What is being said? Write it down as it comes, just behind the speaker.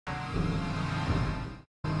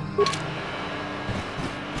Kiwi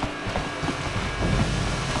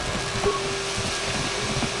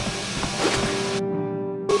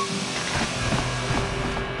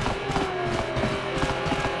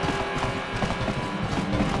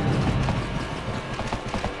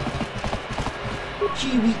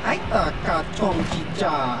aita ka chong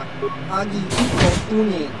chicha, agi iko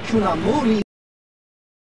tune chunamuri.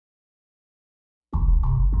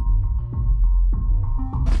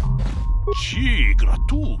 Ci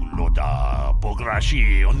gratulo da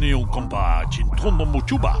pograshi oneu kompa cintono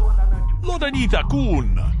muchuba. Loda nita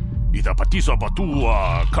kun, ita patisa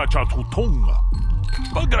batua kacha tutong.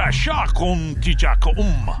 Pagrasha kon tichaka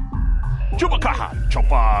Chubakaha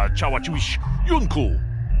chopa chawachuish yunku.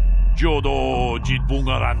 Jodo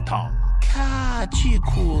jitbungarantang. Ka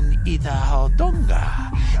chikun ita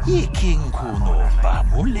hodonga. Iking kuno pa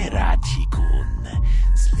mulera chikun.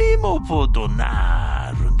 Slimo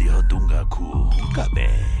podona rundi hodunga ku hunkabe.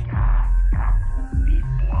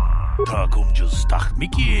 Takum just tak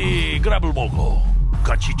miki grabul mogo.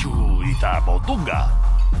 Kachichu ita bodunga.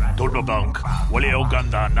 Tolbabank wale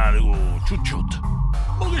oganda naru chuchut.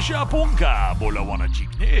 Mogasha ponka bola wana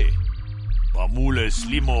chikne. Mule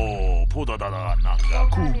slimo podadada nanga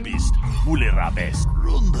kumbist mule rabes.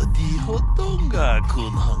 Runda di hodonga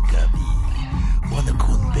kun hunkabi. Wana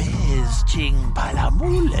kun bez ching pala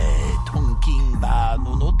mule tongking ba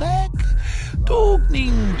nunotek.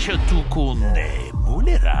 Togning chatukunde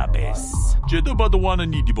mule rabes. Jeda badawana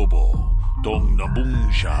ni di bobo. Tong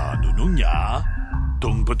nabungsha nununya.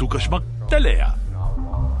 Tong patukashmak talea.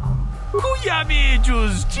 Kuyami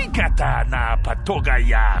juz chikata na patoga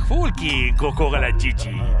ya fulki kokogala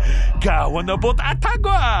chichi. Kawana bot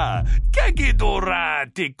atagwa. Kagedora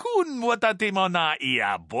te kun watate mana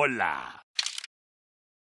ia bola.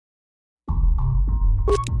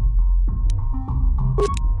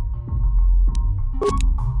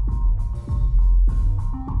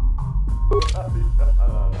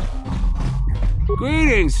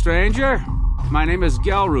 Greetings, stranger. My name is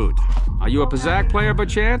Gelroot. Are you a Pazak player by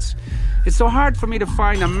chance? It's so hard for me to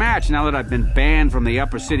find a match now that I've been banned from the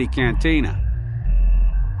Upper City Cantina.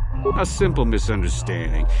 A simple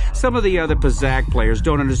misunderstanding. Some of the other Pazak players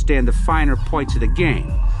don't understand the finer points of the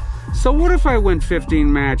game. So what if I win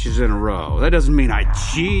 15 matches in a row? That doesn't mean I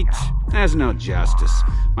cheat. There's no justice.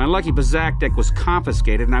 My lucky Pazak deck was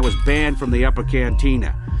confiscated and I was banned from the Upper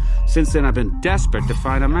Cantina. Since then I've been desperate to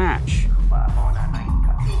find a match.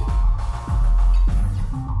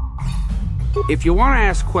 If you want to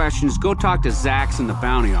ask questions, go talk to Zax in the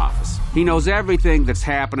bounty office. He knows everything that's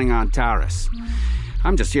happening on Taurus.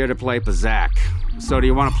 I'm just here to play Pazak. So do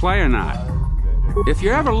you want to play or not? If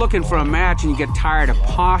you're ever looking for a match and you get tired of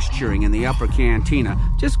posturing in the Upper Cantina,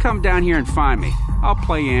 just come down here and find me. I'll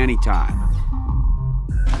play you anytime.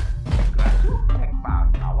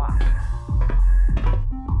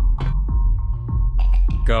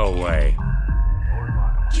 Go away.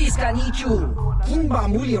 Chiska nichu, kimba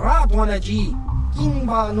muli radwanaji,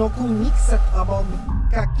 kimba no kun mixat abog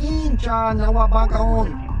kakincha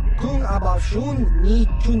nawabagaon, kung abashun ni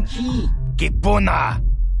chunchi. Kipuna,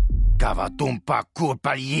 kavatumpa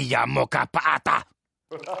kurpaliya mokapaata.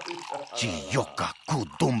 Chiyoka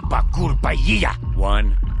kutumpa kurpaliya.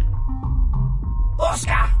 One.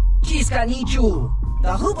 Oscar, chiska nichu, the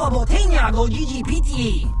hupa botenya go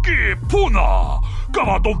GGPT. Kipuna,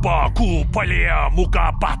 kavatumpa kupalea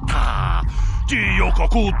mukapata. Chiyoka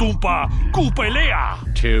kutumpa kupalea.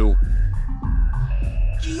 Two.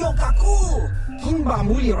 Chiyokaku, kimba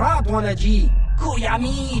muli radwanaji,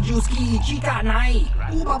 kuyami juski chika nai,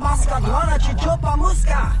 upabaska dwana chichopa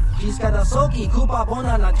muska, chiska da soki kupa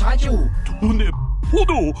bona na chachu. Tune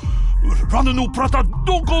podo, rananu prata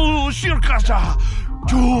doko shirkasha,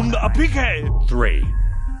 jum apike. Three.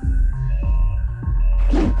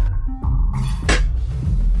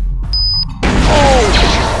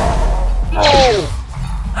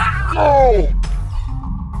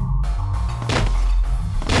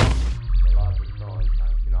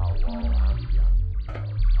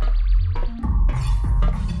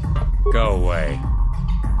 Go away.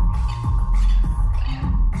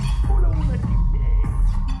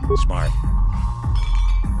 Smart.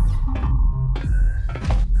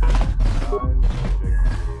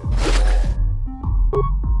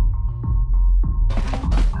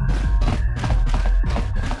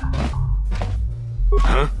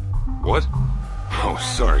 Huh? What? Oh,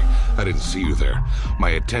 sorry. I didn't see you there. My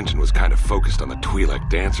attention was kind of focused on the Twi'lek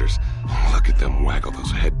dancers. Look at them waggle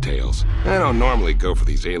those head tails. I don't normally go for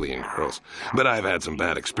these alien girls, but I've had some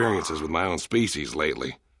bad experiences with my own species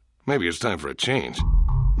lately. Maybe it's time for a change.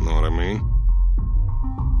 Know what I mean?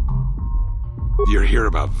 You're here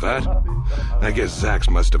about that? I guess Zax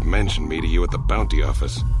must have mentioned me to you at the bounty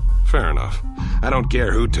office. Fair enough. I don't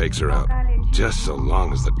care who takes her out. Just so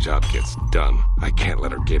long as the job gets done. I can't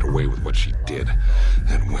let her get away with what she did.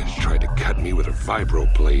 That wench tried to cut me with her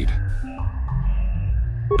vibro blade.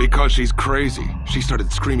 Because she's crazy. She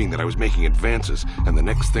started screaming that I was making advances, and the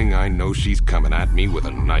next thing I know, she's coming at me with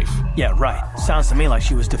a knife. Yeah, right. Sounds to me like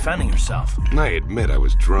she was defending herself. I admit I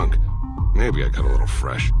was drunk. Maybe I got a little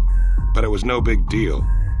fresh. But it was no big deal.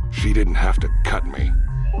 She didn't have to cut me.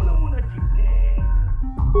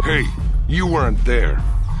 Hey, you weren't there.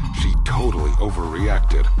 She totally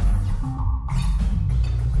overreacted.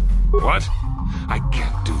 What? I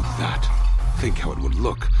can't do that. Think how it would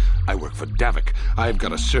look. I work for Davik. I've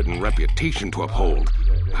got a certain reputation to uphold.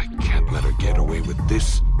 I can't let her get away with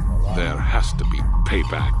this. There has to be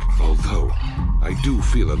payback. Although, I do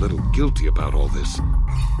feel a little guilty about all this.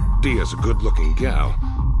 Dia's a good-looking gal.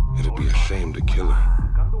 It'd be a shame to kill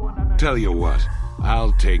her. Tell you what,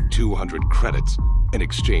 I'll take 200 credits in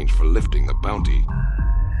exchange for lifting the bounty.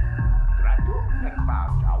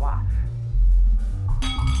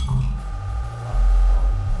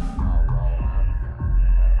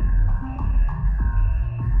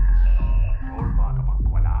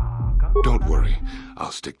 Don't worry,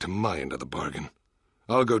 I'll stick to my end of the bargain.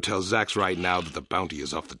 I'll go tell Zax right now that the bounty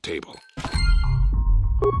is off the table.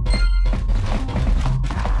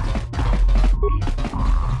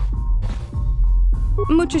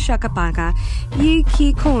 Mucho shakapaka, yi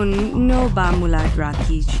ki kun no ba muladra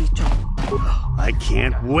ki chicho. I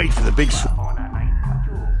can't wait for the big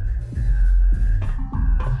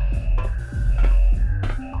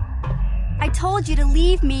I told you to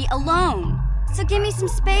leave me alone. So give me some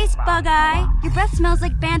space, Bug-Eye. Your breath smells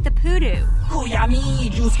like bantha poodoo. Kuyami,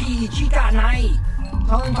 Juski, Chika Nai.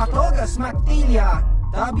 Tong Patoga Smaktilia.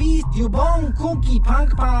 Dabi, Dubong, Kunki,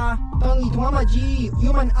 Pankpa. Tong Itwamaji,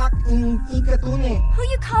 Human Act in Ikatune. Who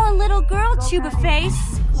you calling little girl, Chuba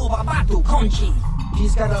Face? Ubabatu Konchi.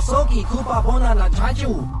 Jiskadasoki, Kupa Bona na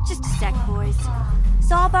Chaju. Just a sec, boys.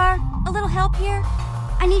 Sawbar, a little help here?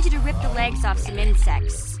 I need you to rip the legs off some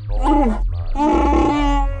insects.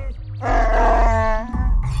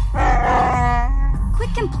 Quit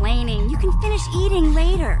complaining. You can finish eating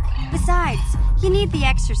later. Besides, you need the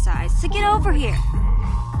exercise, so get over here.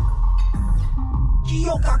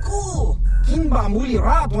 Jiyokaku. Kimba muli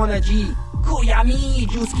ratwanaji. Kuyami,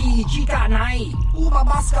 Juski, Chika Nai.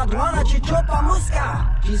 Ubabaska dwana chichopa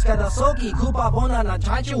muska. Jiskadasoki, Kupa Bona na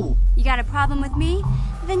Chaju. You got a problem with me?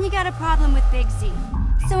 Then you got a problem with Big Z.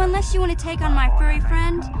 So unless you want to take on my furry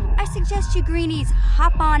friend, I suggest you greenies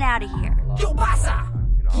hop on out of here. Chubasa!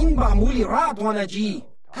 Kimba muli ratwanaji.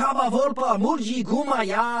 Kaba volpa mulji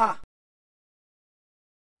gumaya.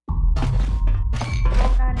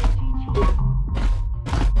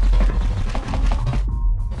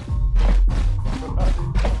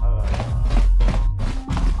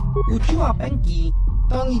 Uchua Penki.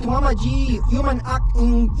 Tong Itwamaji, Human Act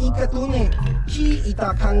in Ikatune. Chi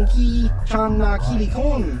ita kanki, chana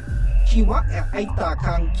kilikon. Chiwa aita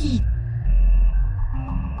kanki.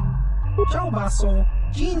 Ciao baso.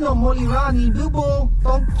 Chino molirani bubo.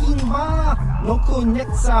 Tong kimba. Noko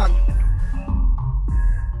netsag.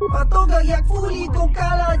 Patoga yakfuli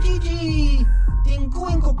kokala jiji.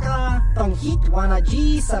 Tingkuin koka. Tong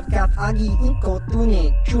hitwanaji sabkat agi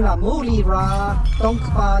inkotune. Chula molira. Tong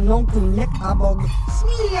pa nongkunek abog.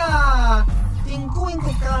 Smilia! Tingkuin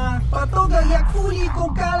koka. Patoga yakfuli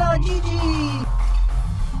kokala jiji.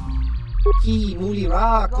 Ki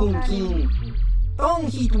mulira kun king. Tong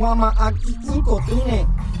hitwama ag inkotune.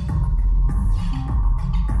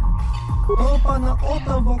 Opa na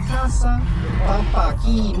ota vokasa. Pampa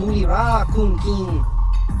ki mulira kun king.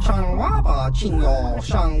 Changwaba chinyo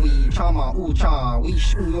shangwi chama ucha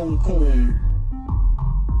wish uyong kun.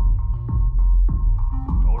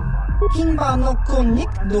 Kimba no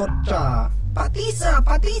kunik dorcha. Patisa,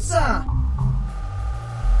 patisa.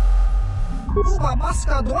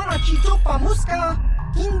 Ubabaska dwana chichopa muska.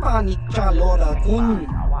 Kimba nikcha lora kun.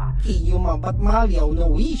 Kiyuma batmalyaw no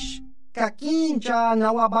wish. Kakincha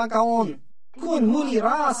nawabakaon. Kun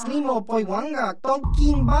muliras limo poywanga tong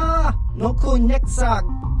kimba. No kun neksag.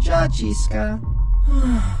 Chachiska.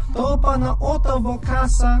 Topa na ota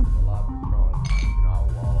vokasa.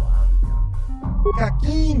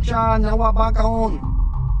 Kakincha nawabakaon.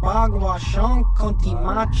 Bagwa shank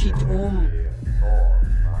kontimachit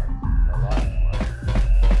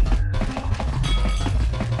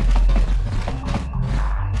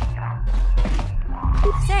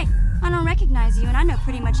Say, I don't recognize you, and I know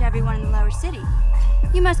pretty much everyone in the lower city.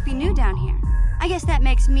 You must be new down here. I guess that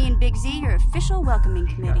makes me and Big Z your official welcoming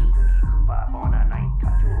committee.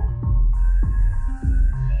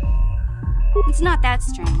 It's not that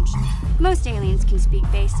strange. Most aliens can speak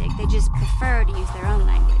basic, they just prefer to use their own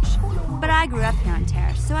language. But I grew up here on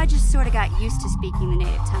Terrace, so I just sort of got used to speaking the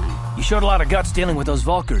native tongue. You showed a lot of guts dealing with those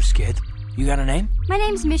Vulkars, kid. You got a name? My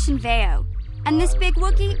name's Mission Veo, and this big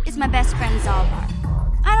Wookiee is my best friend Zalbar.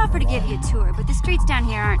 I'd offer to give you a tour, but the streets down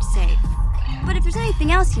here aren't safe. But if there's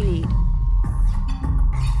anything else you need...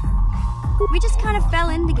 We just kind of fell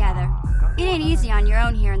in together. It ain't easy on your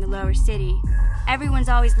own here in the lower city. Everyone's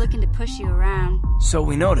always looking to push you around. So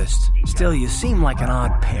we noticed. Still, you seem like an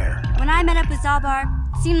odd pair. When I met up with Zalbar,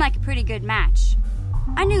 it seemed like a pretty good match.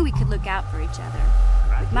 I knew we could look out for each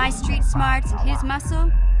other. With my street smarts and his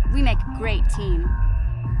muscle, we make a great team.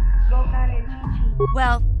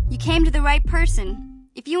 Well, you came to the right person.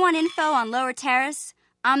 If you want info on Lower Terrace,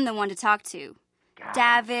 I'm the one to talk to.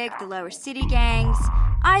 Davik, the Lower City gangs.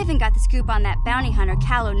 I even got the scoop on that bounty hunter,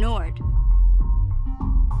 Calo Nord.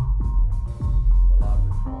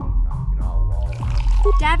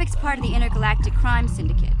 Davik's part of the Intergalactic Crime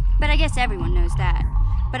Syndicate, but I guess everyone knows that.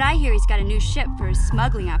 But I hear he's got a new ship for his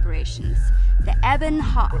smuggling operations, the Ebon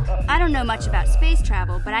Hawk. I don't know much about space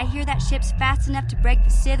travel, but I hear that ship's fast enough to break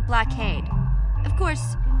the Sith blockade. Of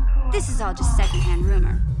course, this is all just secondhand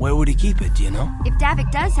rumor. Where would he keep it, do you know? If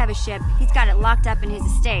Davik does have a ship, he's got it locked up in his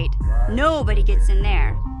estate. Nobody gets in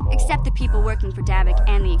there, except the people working for Davik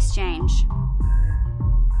and the Exchange.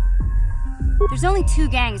 There's only two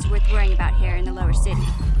gangs worth worrying about here in the lower city.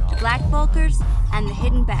 The Black Vulkars and the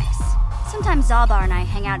Hidden Becks. Sometimes Zalbar and I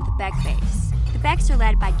hang out at the Beck base. The Becks are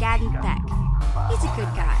led by Gadden Beck. He's a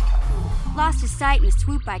good guy. Lost his sight in a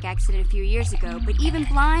swoop bike accident a few years ago, but even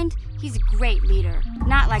blind, he's a great leader.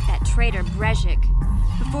 Not like that traitor Brezhik.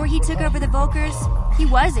 Before he took over the Vulkars, he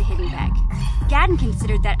was a Hidden Beck. Gadden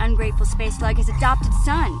considered that ungrateful space slug his adopted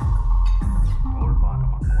son.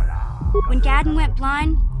 When Gadden went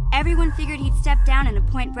blind, everyone figured he'd step down and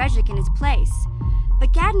appoint Brezhik in his place.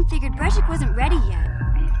 But Gadden figured Brezhik wasn't ready yet.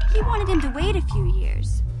 He wanted him to wait a few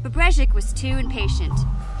years. But Brezhik was too impatient.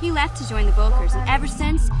 He left to join the Vulkars, and ever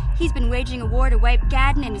since, he's been waging a war to wipe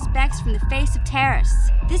Gadden and his Becks from the face of Terrace.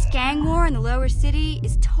 This gang war in the lower city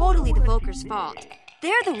is totally the Vulkars' fault.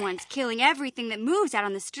 They're the ones killing everything that moves out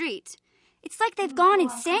on the street. It's like they've gone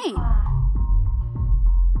insane.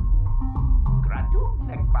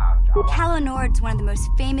 Calo Nord's one of the most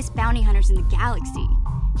famous bounty hunters in the galaxy.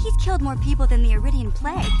 He's killed more people than the Iridian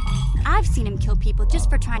Plague. I've seen him kill people just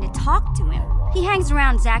for trying to talk to him. He hangs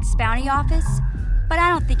around Zach's bounty office, but I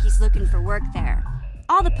don't think he's looking for work there.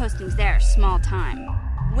 All the postings there are small time,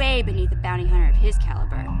 way beneath a bounty hunter of his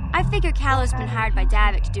caliber. I figure Calo's been hired by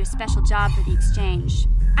Davik to do a special job for the Exchange.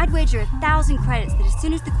 I'd wager 1,000 credits that as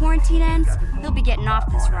soon as the quarantine ends, he'll be getting off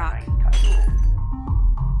this rock.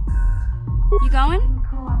 You going?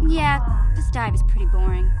 Yeah, this dive is pretty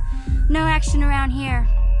boring. No action around here.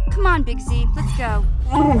 Come on, Big Z, let's go.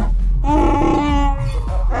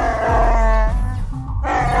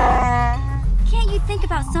 Can't you think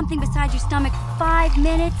about something besides your stomach for 5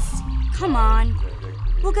 minutes? Come on.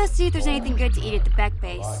 We'll go see if there's anything good to eat at the Beck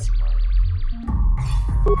base.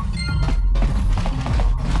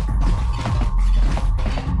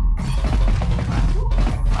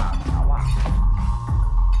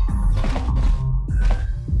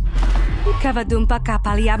 Kavadumpa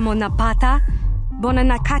kapalia monapata,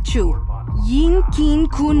 bonanakachu. Yin kin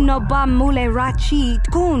kun noba mule rachi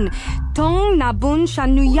kun, tong nabun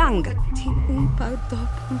shanuyang. Ti umpa do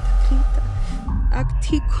punta krita. Ak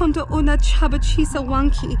ti kondo ona chabachisa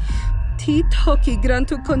wanki. Ti toki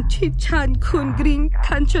grantu kon chichan kun green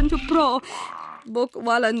kanchan tu pro. Bok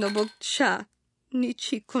wala no bok cha.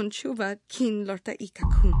 Nichi konchuva kin lorta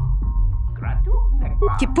ikakun.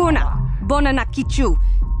 Kipuna, bonanakichu.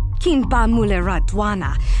 Kin ba mule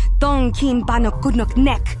radwana, dong kin ba no kudnok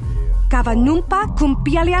nek. Kava numpa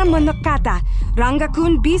kumpialia monokata, ranga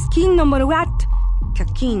kun bis kin no moruat.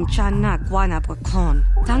 Kakin chana guana bokon.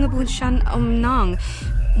 Tangabun shan omnang,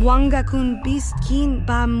 wanga kun bis kin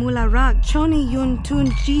ba mula rak, choni yun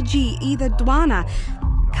tun gigi either dwana.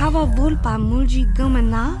 Kava vulpa mulji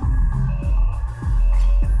gumana?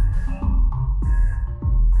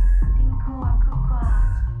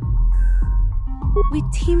 We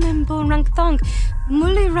team bon rank thong.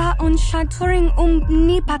 Mulira on shaturing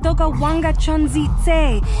ni patoga wanga chonzi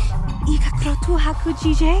tse. Ika krotu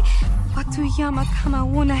hakujije. Watu yama kama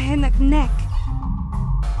wona henak nek.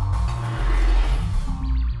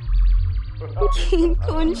 Kin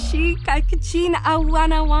kun shi kakichin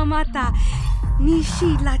awana wamata.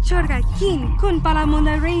 Nishi la chorga kin kun pala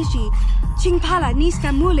mona reji. Chingpala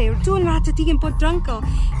niska mule tun ratatigin podranko.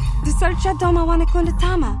 Dusarcha doma wana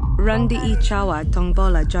kondatama. Rundi I chawa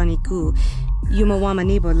tongbola Johnny Ku. Yumawama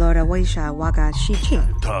nibo lora waisha waga shichin.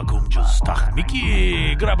 Ta kung just tak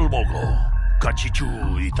miki grabel mogo.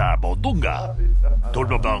 Kachichu ita bodunga.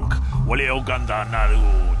 Tolbabank wale oganda naru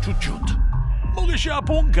chuchut. Moge siya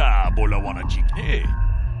ponga bola wana chikne.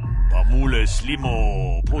 Pamule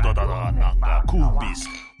slimo podadada nanga kumbis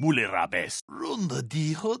mule rabes. Runda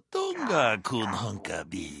di hotonga kun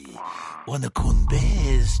hankabi. Wana kun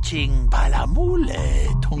bez ching palamule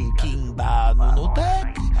tongking ba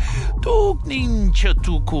nunotek. Tukning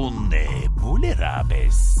chatukune mule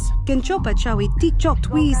rabes. Genchopa chawi tikchok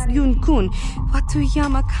twiz yun kun. Watu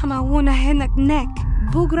yama kama wona henak nek.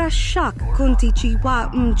 Bugra shak kunti chiwa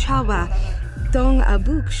mchawa. Dong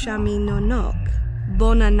abuk shami nonok.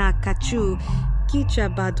 Bona na kachu. Kicha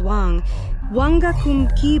badwang. Wanga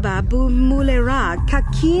kumkiba bu mulera.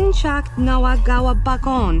 Kakin chak nawagawa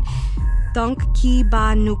bakon. Donk ki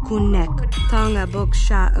ba nukunek. Tong abuk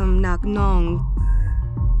sha nak nong.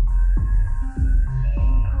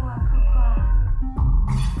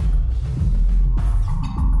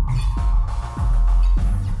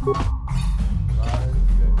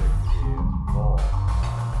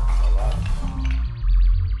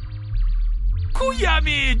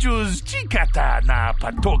 Kuyami juz chikata na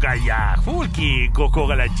patogaya hulki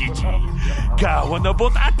kokora jiji. Gawana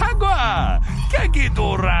bot atagwa.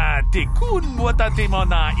 Kagidora tikun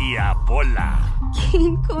watatimona ia bola.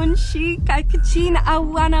 Kin kun shi kakachin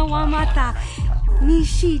awana wamata.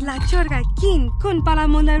 Nishi la chorga kin kun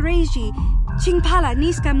palamona reji. Ching pala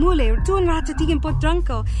niska mule tun ratatigin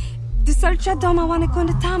potranko. De searcha doma wana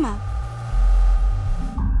kondatama.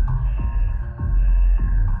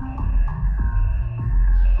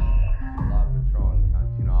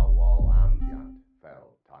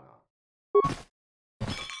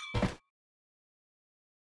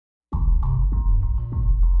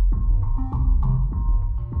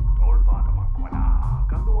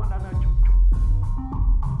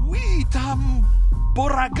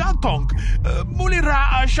 Boragatong,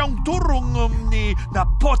 mulira siyang turong ni na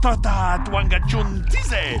potata tuanga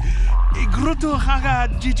chuntize. Igruto haga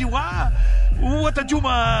jijiwa. Wata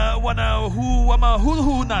juma wana wama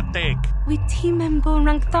hulhu natek. Witimembo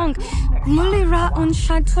rangtong. Mulira on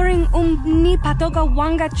shaturing ni patoga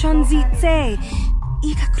wanga chonzitse.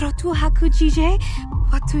 Ika krotu haku jije.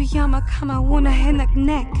 Watu yama kama wona henak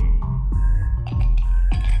nek.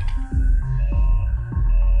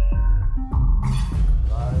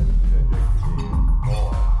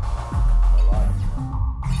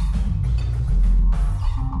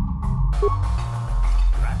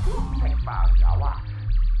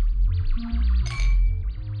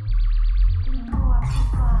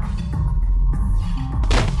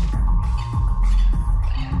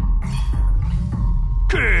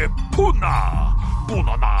 Puna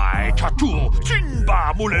Bunanai Chatu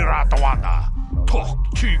Chimba Mulera Tawana Tok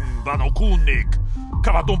Chimba no Kunik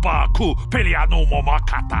Kavadumpa Ku Peliano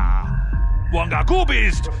Momakata Wanga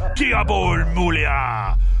Kubist Kiabol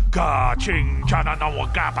Mulia Ka Ching Chana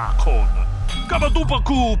Nawagaba Kon Kavadumpa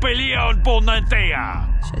Ku Pelion Bonantea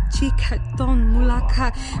Chachika don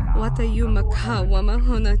mulaka wata yumaka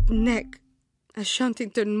wamahona nek.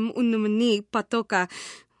 Ashantington unumani patoka.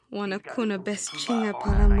 Wana kuna best chinga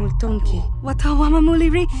para multonki. Wata wama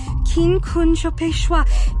muliri kin kun chopeshwa.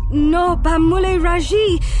 No ba mule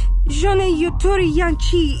raji. Jone yuturi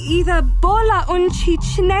yanchi either bola unchi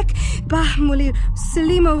chinek. Ba muli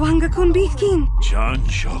selima wanga kun bikin. Chan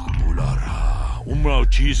shok bulara. Umrao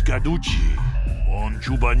chis gaduchi. On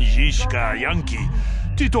chubanjishka yanki.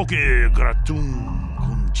 Titoke gratun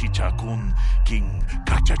kun chicha kun king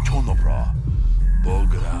kachachonobra.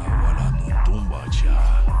 Bogra wala no tumbacha.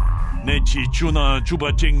 Nechi chuna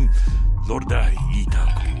chubating lorda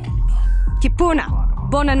itakun. Kipuna,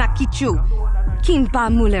 bona na kichu. Kin ba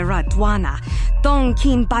mulera dwana. Don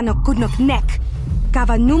kin ba no kudnok nek.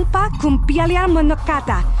 Kava numpa kumpialia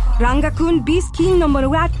monokata. Ranga kun bis kin no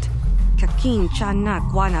moruat. Kakin chana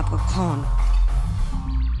guana bokon.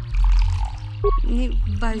 Ni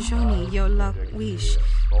bajoni yo la wish.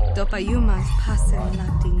 Dopa yumas pasen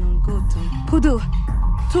lati non gotum. Pudu.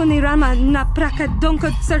 Tuni rama na praka donko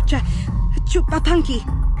searcha. Chupapanki.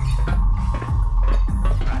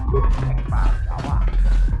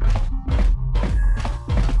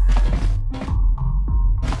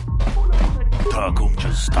 Takum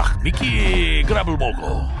just tak miki grabel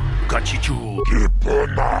mogo. Kachichu.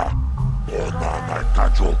 Kipuna. Bona na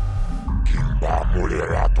kachu. Kimba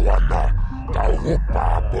mulera tuana.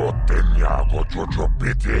 Tauhupa botenya go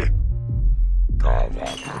chochopiti. Kawa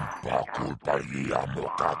kumpa kulpa iya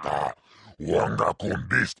mokata. Wanga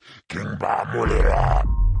kumbist kingba mulera.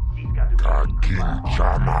 Ka king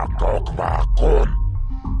chana kokba kon.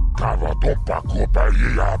 Kavatumpa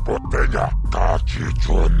kupaya botella.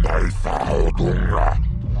 Kachichon naitha odunga.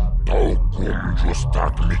 Taukum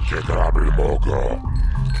justak mike grabil mogo.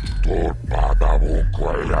 Tulpada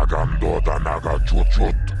vunkoja gandoda naga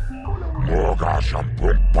chuchut. Moga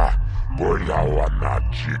shampumpa. Bojawa na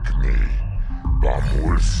chikni.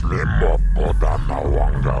 Bamul slimo podana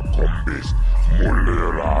wanga kombis.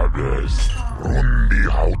 Muliraves. Rundi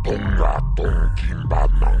hautunga tonkimba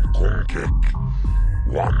nang konkek.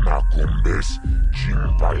 Wana kombis.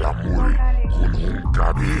 Chimpaya mul.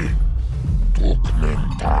 Kununkabi. Tuknen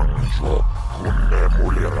tangjo. Kunne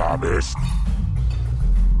muliraves.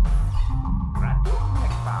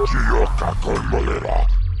 Chioka kolmolera.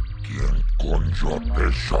 Quien conjo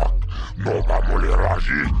peshak. No va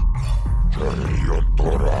moleraji. Janion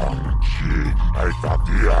toranchi.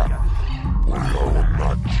 Aitatia. Pula una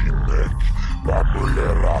chinek. Va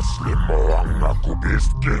molera slimo anga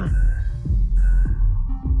kubiskin.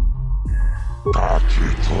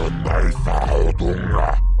 Kachicho naitha odunga.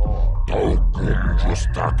 Taukum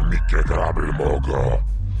justak mike grabil mogo.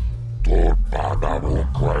 Tulpada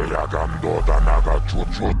vunkoja gandoda naga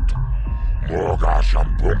chuchut. Moga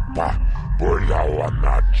shampumpa. Bojawa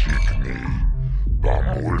na chikni.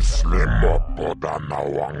 Bamul slimo podana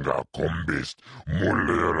wanga kombist.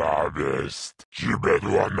 Muliravest.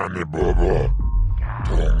 Chibedwana ni bobo.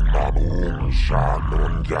 Tung nabung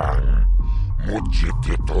shanungyang.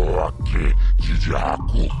 Muchitito aki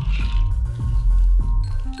chijaku.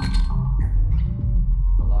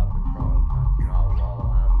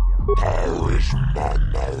 Tawish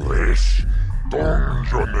manawish.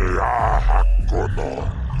 Donjone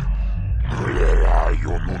ahakonon. Mulera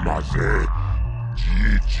yonunaze.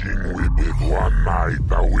 Jijing wibedwana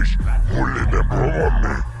itawish. Mulide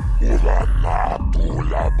bovoni. Uvana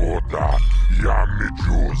tula boda. Yami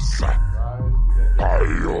juice.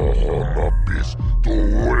 Ayo honopis.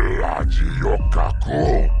 Tuulaji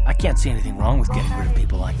yokaku. I can't see anything wrong with getting rid of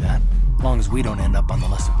people like that. As long as we don't end up on the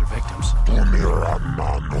list of their victims.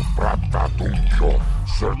 Tumiranano prata tunkyo.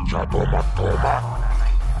 Searcha toma toma.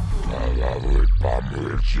 Talavui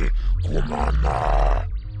pamulji kumana.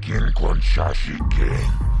 Kinkon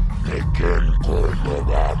shashikin. Neken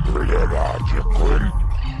koinova mulera jekun.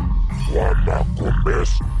 Wana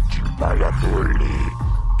kumbes. Chimpala muli.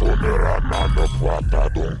 Tumiranano prata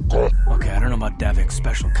tunko. Okay, I don't know about Davik's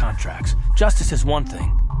special contracts. Justice is one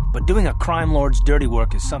thing, but doing a crime lord's dirty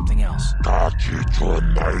work is something else. Kachicho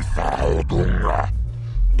naitha odunga.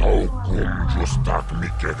 Taukum justak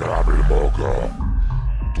mike grabil mogo.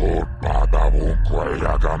 Tulpada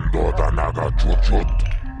vunkoja gandoda naga chuchut.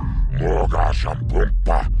 Moga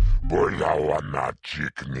shampumpa. Bojawa na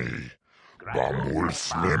chikni. Bamul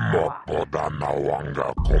slimo podana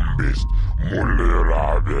wanga kombist.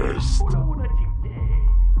 Muliravest.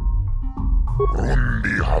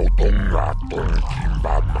 Rundi hautunga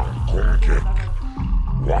tonkimba nang konkek.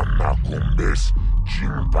 Wana kumbis.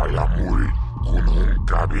 Chimpaya mul.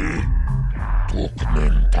 Kununkabi.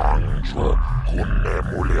 Tuknen tangjo. Kunne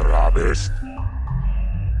muliravest.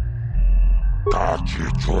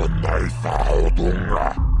 Kachicho naitha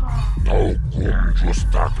odunga. Taukum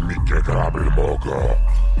justak mike grabil mogo.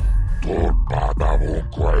 Tulpada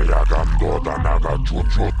vunkoja gandoda naga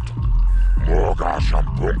chuchut. Moga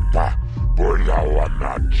shampumpa. Bojawa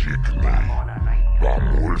na chikni.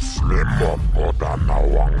 Bamul slimo podana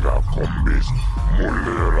wanga kombis.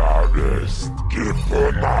 Muliravest.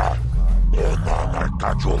 Kipona. Ona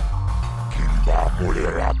kacho. Kimba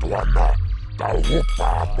muliratwana. Tauhupa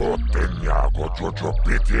potenya gojojo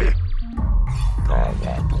piti.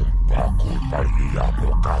 Kavatumpa kulpaya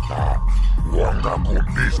mokata. Wanga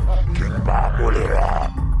kumbis. Kimba mulira.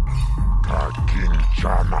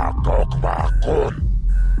 Kakinchana kokva kon.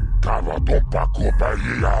 Kavatumpa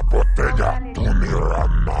kupaya botella.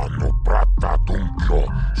 Tumiranano prata tunkyo.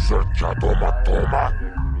 Searcha toma toma.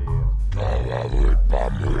 Talavui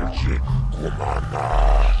pamulji kumana.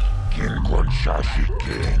 Kinkon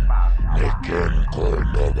shashikin. Neken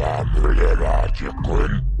koinova mulera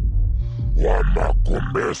jekun. Wana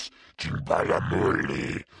kumbis. Chimpala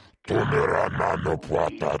muli. Tumiranano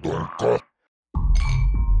prata tunko.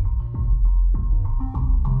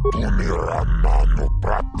 Tumiranano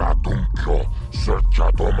prata tunkyo.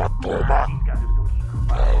 Searcha toma toma.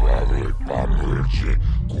 Talavui pamulji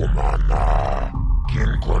kumana.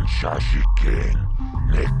 Kinkon shashikin.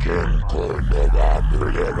 Neken koinova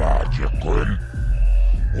mulera jekun.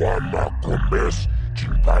 Wana kumbis.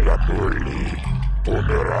 Chimpala muli.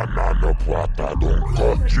 Tumiranano prata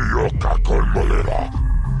tunko. Chioka kolmolera.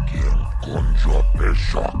 Quien conjo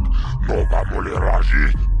peshak. No va moleraji.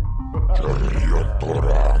 Janion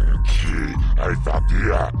toranchi.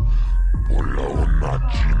 Aitatia. Pulauna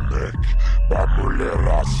Chinek,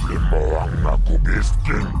 Bamuleras Limoang na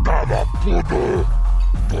kubisking Tavapudo.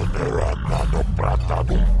 Ponerana no prata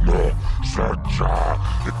dumpno, searcha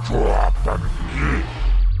ituapan ni.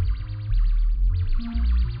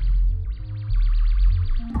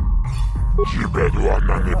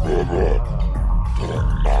 Jibeduana ni bobo, tong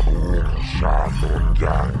namung siya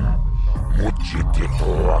nunyan.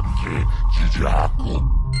 Muchitito aki, jijaku.